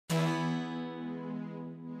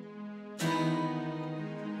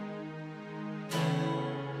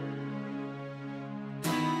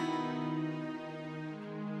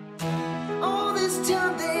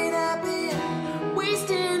time that I've been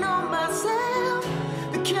wasting on myself,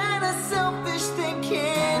 the kind of selfish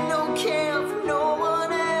thinking, no care for no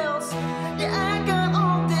one else. Yeah, I got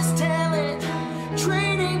all this talent,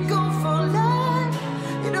 training go for life.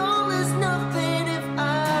 It all is nothing if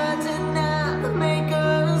I deny the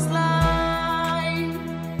maker's light.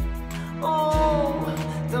 Oh,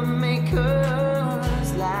 the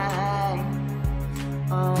maker's light.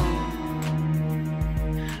 Oh.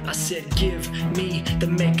 I said give me the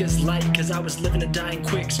maker's light, cause I was living and dying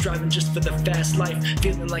quick, striving just for the fast life,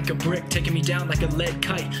 feeling like a brick, taking me down like a lead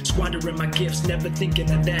kite, squandering my gifts, never thinking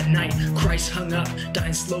of that night Christ hung up,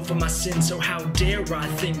 dying slow for my sins. So how dare I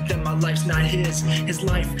think that my life's not his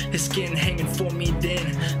life, his skin hanging for me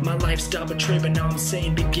then. My lifestyle betrayed, but now I'm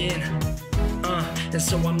saying begin. And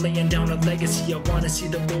so I'm laying down a legacy. I wanna see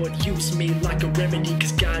the Lord use me like a remedy,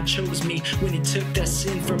 cause God chose me. When he took that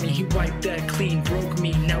sin from me, he wiped that clean, broke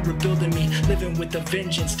me, now rebuilding me, living with a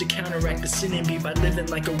vengeance to counteract the sin in me. By living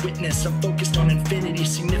like a witness, I'm focused on infinity,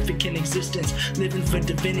 significant existence, living for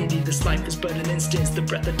divinity. This life is but an instance, the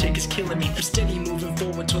breath I take is killing me. I'm steady moving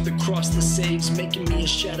forward toward the cross that saves, making me a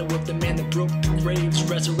shadow of the man that broke the graves,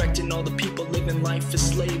 resurrecting all the people living life as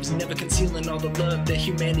slaves, never concealing all the love that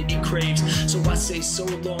humanity craves. So I say so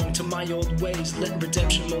long to my old ways, letting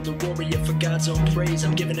redemption mold a warrior for God's own praise.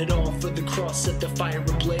 I'm giving it all for the cross, set the fire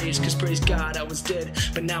ablaze, cause praise God I was dead,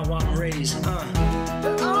 but now I'm raised.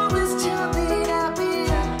 All this time that I've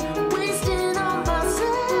been wasting on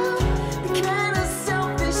myself, the kind of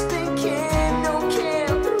selfish thinking, no care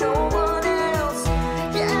for no one else.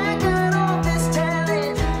 Yeah, I got all this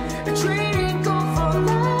talent, a training go for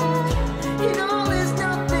life. It all is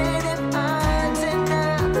nothing if I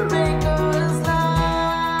deny the maker's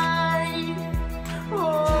light.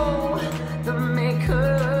 Oh, the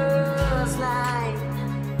maker's light.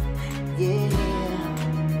 Yeah.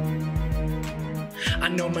 I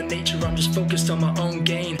know my nature, I'm just focused on my own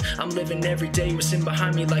gain. I'm living every day with sin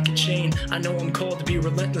behind me like a chain. I know I'm called to be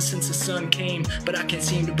relentless since the sun came, but I can't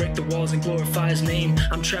seem to break the walls and glorify his name.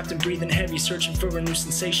 I'm trapped and breathing heavy, searching for a new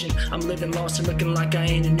sensation. I'm living lost and looking like I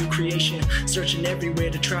ain't a new creation, searching everywhere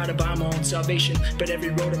to try to buy my own salvation, but every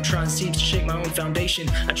road I'm trying seems to shake my own foundation.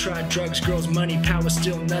 I tried drugs, girls, money, power,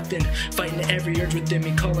 still nothing, fighting every urge within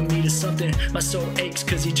me, calling me to something. My soul aches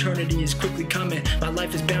cause eternity is quickly coming. My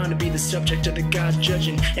life is bound to be the subject of the God's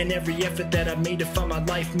judging, and every effort that I've made to find my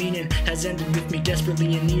life meaning has ended with me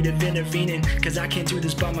desperately in need of intervening, cause I can't do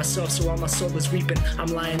this by myself, so all my soul is weeping. I'm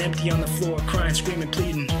lying empty on the floor, crying, screaming,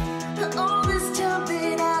 pleading. All this time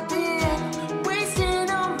that I've been wasting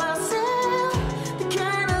on myself, the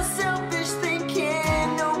kind of selfish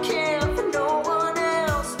thinking, no care for no one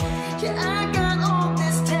else. Yeah, I got all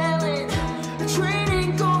this talent, a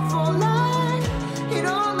training go for life. It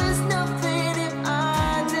all is nothing if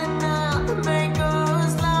I deny the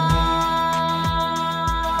maker's light.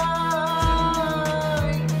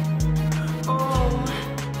 Oh,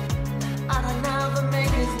 I deny the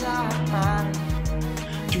maker's light.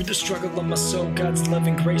 Through the struggle of my soul, God's love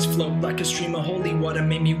and grace flowed like a stream of holy water,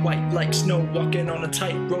 made me white like snow, walking on a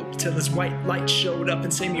tightrope till his white light showed up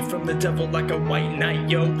and saved me from the devil like a white knight,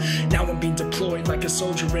 yo. Now I'm being deployed like a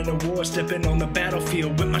soldier in a war, stepping on the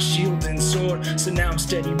battlefield with my shield and sword. So now I'm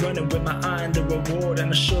steady running with my eye on the reward,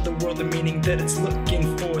 and I show the world the meaning that it's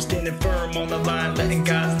looking for, standing firm on the line, letting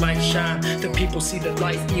God's light shine. The people see the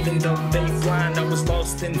light even though they blind. I was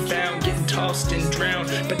lost and found, getting tossed and drowned,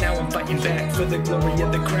 but now I'm fighting back for the glory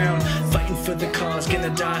of the crown, fighting for the cause, gonna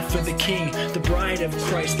die for the king, the bride of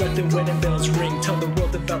Christ. Let the wedding bells ring, tell the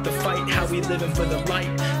world about the fight, how we living for the light,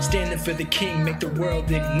 standing for the king, make the world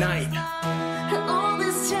ignite.